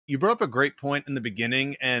You brought up a great point in the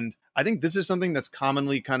beginning, and I think this is something that's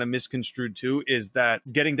commonly kind of misconstrued too, is that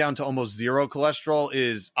getting down to almost zero cholesterol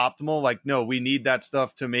is optimal. Like, no, we need that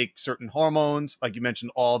stuff to make certain hormones. Like you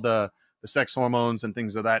mentioned, all the sex hormones and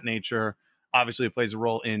things of that nature. Obviously, it plays a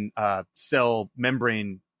role in cell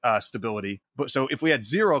membrane stability. But so if we had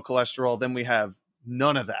zero cholesterol, then we have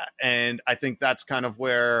none of that. And I think that's kind of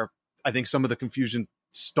where I think some of the confusion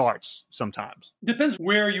starts sometimes. Depends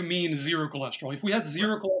where you mean zero cholesterol. If we had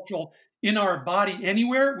zero cholesterol in our body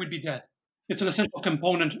anywhere, we'd be dead. It's an essential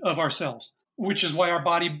component of our cells, which is why our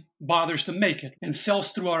body bothers to make it, and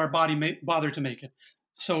cells throughout our body bother to make it.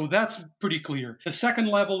 So that's pretty clear. The second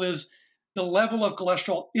level is the level of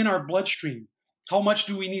cholesterol in our bloodstream. How much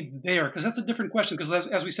do we need there? Because that's a different question, because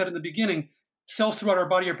as we said in the beginning, cells throughout our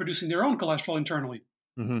body are producing their own cholesterol internally.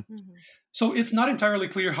 So it's not entirely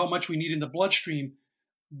clear how much we need in the bloodstream,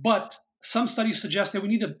 but some studies suggest that we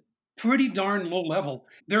need a pretty darn low level.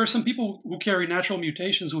 There are some people who carry natural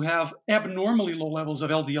mutations who have abnormally low levels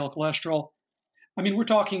of LDL cholesterol. I mean, we're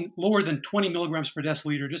talking lower than 20 milligrams per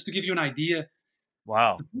deciliter, just to give you an idea.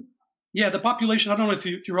 Wow. Yeah, the population, I don't know if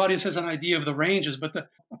your audience has an idea of the ranges, but the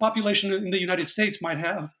population in the United States might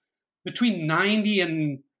have between 90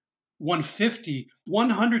 and 150.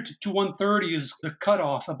 100 to 130 is the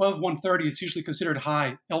cutoff. Above 130, it's usually considered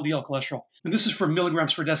high LDL cholesterol. And this is for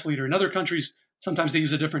milligrams per deciliter. In other countries, sometimes they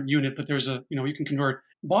use a different unit, but there's you can convert.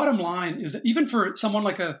 Bottom line is that even for someone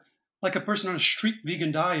like a person on a strict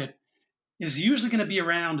vegan diet is usually going to be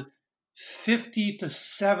around 50 to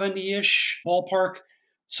 70-ish ballpark.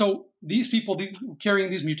 So these people carrying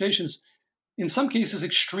these mutations, in some cases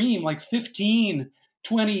extreme, like 15,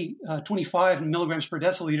 20, 25 milligrams per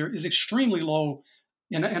deciliter is extremely low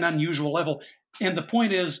and an unusual level. And the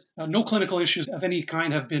point is, no clinical issues of any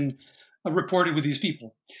kind have been reported with these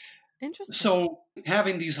people. Interesting. So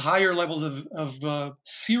having these higher levels of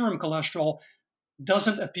serum cholesterol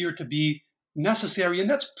doesn't appear to be necessary. And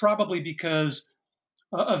that's probably because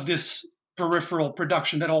of this peripheral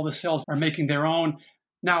production that all the cells are making their own.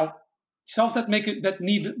 Now, cells that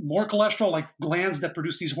need more cholesterol, like glands that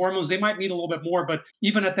produce these hormones, they might need a little bit more, but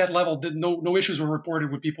even at that level, no issues were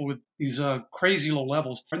reported with people with these crazy low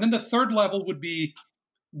levels. And then the third level would be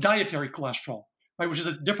dietary cholesterol, right, which is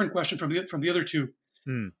a different question from the other two.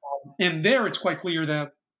 And there, it's quite clear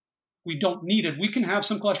that we don't need it. We can have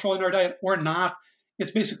some cholesterol in our diet or not.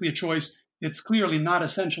 It's basically a choice. It's clearly not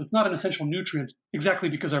essential. It's not an essential nutrient exactly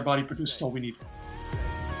because our body produces all we need.